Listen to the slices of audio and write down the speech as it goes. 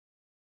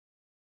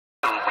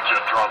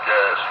punk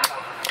ass.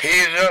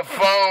 He's a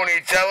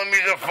phony. Tell him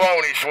he's a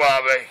phony,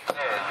 Suave. Yeah,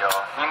 yo.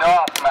 You know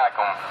I'll smack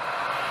him.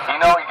 You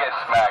know he gets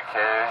smacked,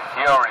 kid.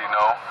 He already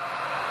know.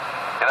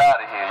 Get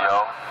out of here,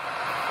 yo.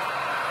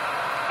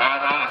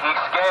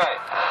 He's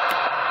scared.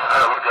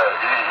 Hey, look at it.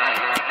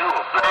 You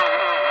a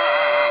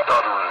big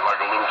stuttering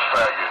like a little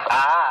faggot.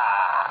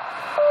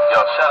 Yo,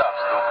 shut up,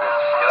 stupid.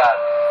 Get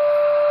out.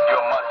 You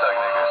a mud thug,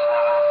 niggas.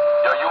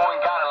 Yo, you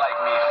ain't got it like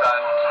me,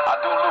 son. I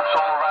do loops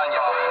all around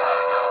your face,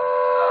 yo.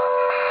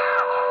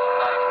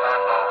 Nice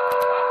Lambo.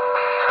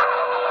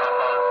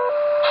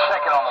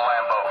 Check it on the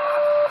Lambo.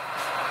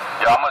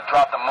 Yo, I'ma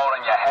drop the motor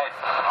on your head.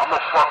 I'ma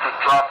fucking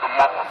drop the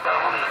motor.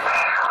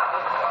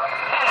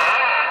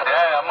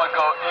 Yeah, I'ma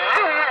go.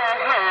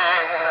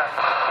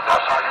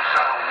 That's how you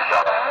sound when you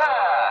got it.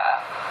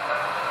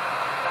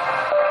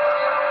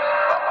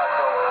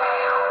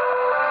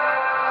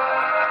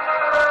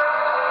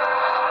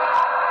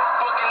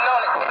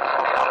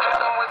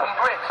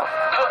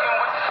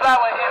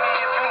 Flower, hit me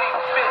if you need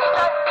a fish.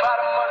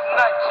 Bottom of the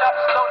night,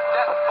 shots loaded,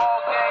 that's a ball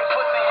game.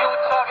 Pussy, you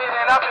target,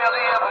 and I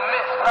barely ever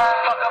miss.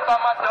 Fuck up on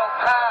my dope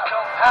house.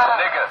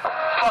 Nigga,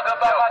 fuck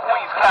up on my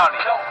Queens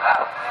County. Yo,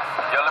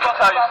 let me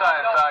tell you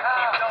something, son.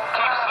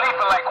 Keep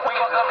sleeping like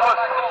Queens is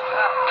pussy.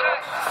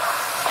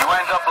 You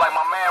end up like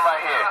my man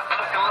right here.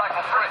 Looking like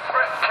a frick.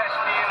 Catch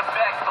me in the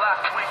back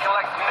block, tweaking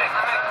like a Nick.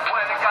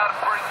 When I got a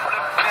brick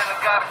flip, then I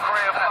got a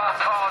crib.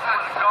 5 cars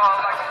with a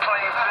guard like a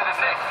plane to the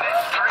neck.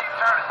 Street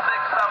turn 6,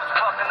 I was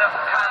fucking up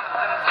the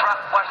condoms in the drop.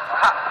 Watch the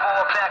hot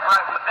fall back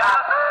like Madonna.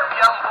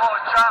 Young boy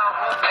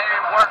childhood, every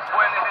work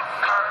winning his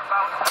curve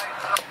out the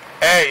face.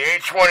 Hey,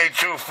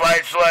 H22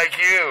 fights like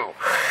you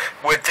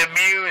with the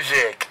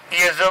music.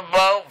 Is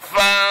about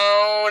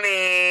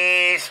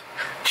phonies.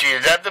 Gee,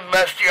 is that the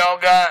best y'all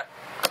got?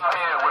 Out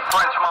here with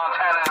French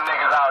Montana and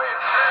niggas out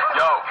here.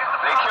 Yo,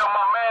 they killed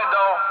my man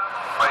though.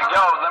 But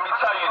yo, let me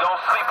tell you,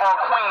 don't sleep on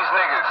Queens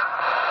niggas.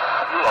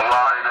 You a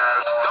lying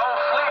ass. Don't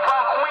sleep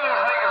on Queens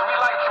niggas. We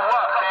light you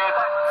up, kid.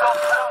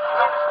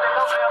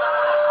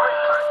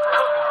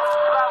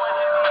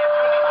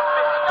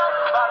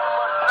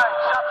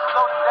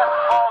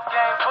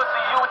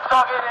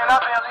 Target and I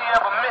barely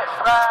ever miss.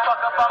 Fuck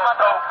up on my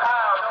dope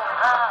house.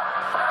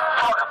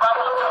 Fuck up on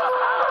my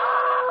dope house.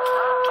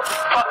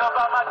 Fuck up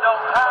on my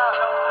dope house.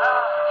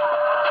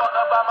 Fuck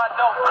up on my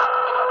dope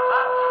house.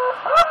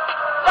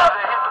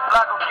 Either hit the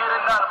block or get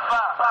another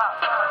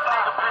 5.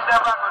 Nigga, bitch, that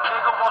rock a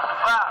nigga won't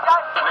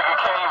survive. Nigga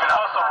can't even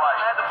hustle right.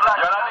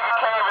 Yo, that nigga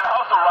can't even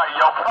hustle right.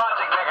 Yo,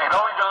 project nigga,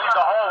 don't even leave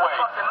the hallway.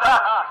 Paper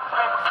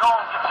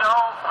gone, get your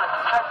own brick.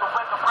 Have to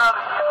wake up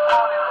early in the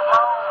morning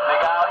alone.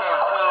 Nigga out here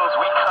in Queens,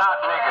 we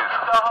cop niggas.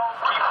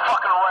 Keep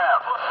fucking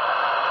around.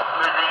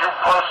 Nigga, you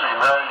pussy,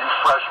 man. You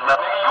fresh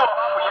metal.